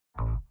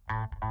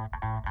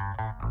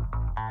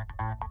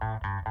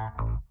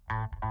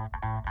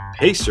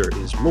Pacer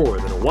is more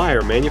than a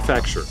wire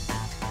manufacturer.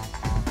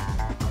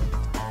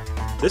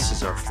 This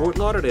is our Fort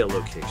Lauderdale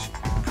location,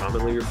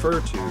 commonly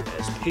referred to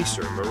as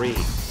Pacer Marine.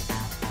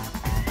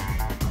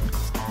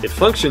 It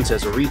functions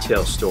as a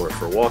retail store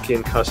for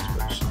walk-in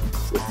customers,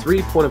 with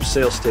 3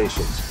 point-of-sale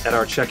stations at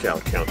our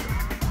checkout counter.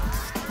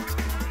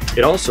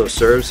 It also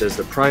serves as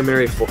the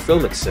primary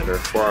fulfillment center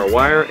for our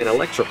wire and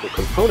electrical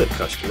component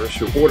customers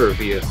who order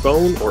via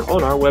phone or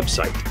on our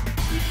website.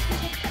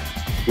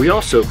 We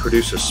also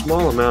produce a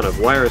small amount of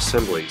wire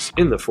assemblies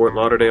in the Fort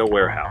Lauderdale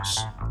warehouse.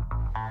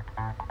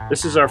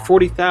 This is our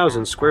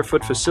 40,000 square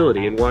foot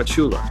facility in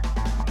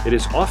Wauchula. It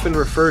is often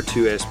referred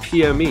to as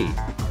PME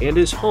and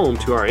is home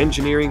to our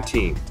engineering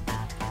team.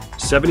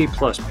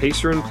 70+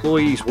 Pacer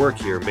employees work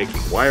here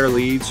making wire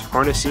leads,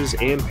 harnesses,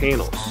 and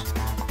panels.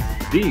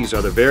 These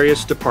are the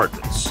various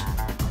departments: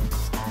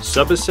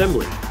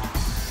 subassembly,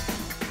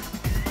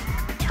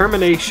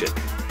 termination,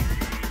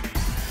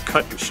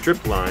 cut and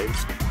strip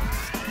lines,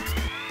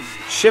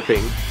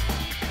 shipping,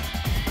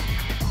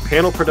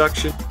 panel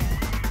production,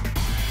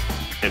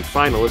 and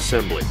final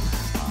assembly.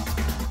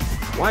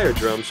 Wire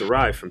drums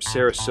arrive from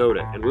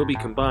Sarasota and will be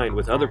combined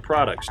with other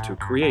products to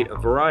create a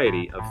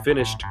variety of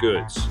finished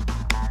goods.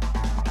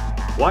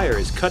 Wire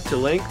is cut to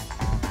length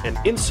and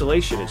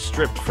insulation is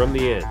stripped from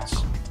the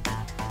ends.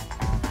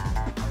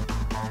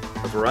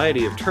 A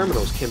variety of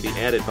terminals can be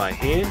added by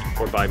hand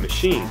or by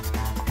machine.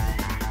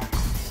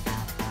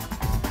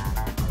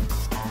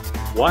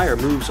 Wire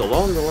moves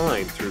along the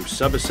line through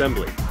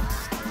subassembly.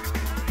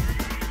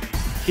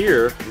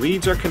 Here,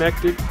 leads are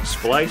connected,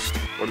 spliced,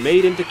 or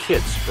made into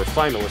kits for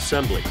final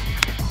assembly.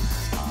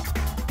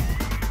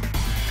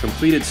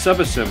 Completed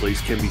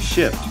subassemblies can be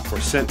shipped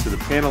or sent to the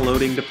panel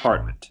loading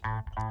department.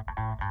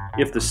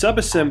 If the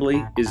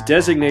subassembly is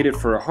designated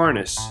for a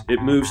harness,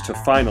 it moves to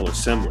final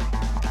assembly.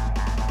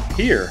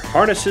 Here,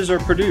 harnesses are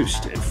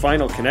produced and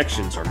final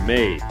connections are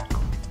made.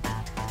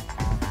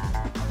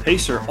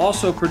 Pacer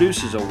also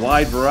produces a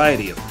wide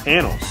variety of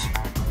panels.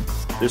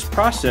 This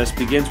process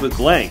begins with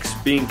blanks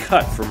being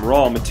cut from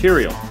raw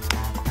material.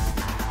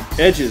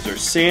 Edges are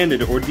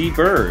sanded or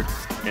deburred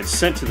and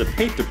sent to the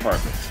paint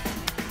department.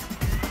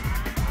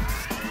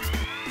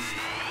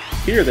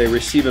 Here they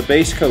receive a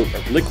base coat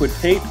of liquid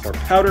paint or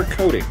powder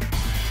coating.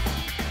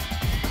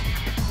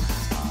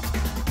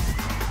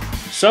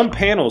 Some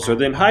panels are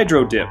then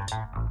hydro-dipped.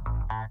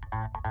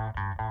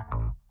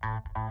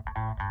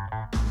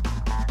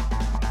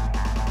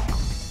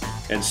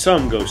 And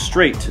some go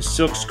straight to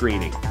silk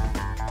screening.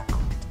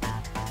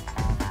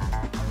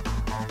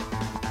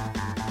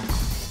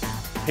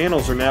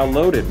 Panels are now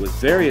loaded with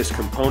various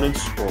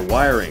components or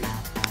wiring.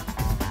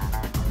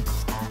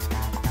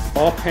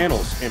 All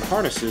panels and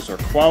harnesses are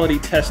quality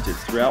tested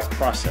throughout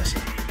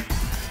processing.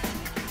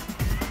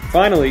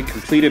 Finally,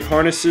 completed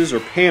harnesses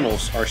or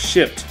panels are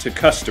shipped to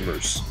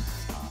customers.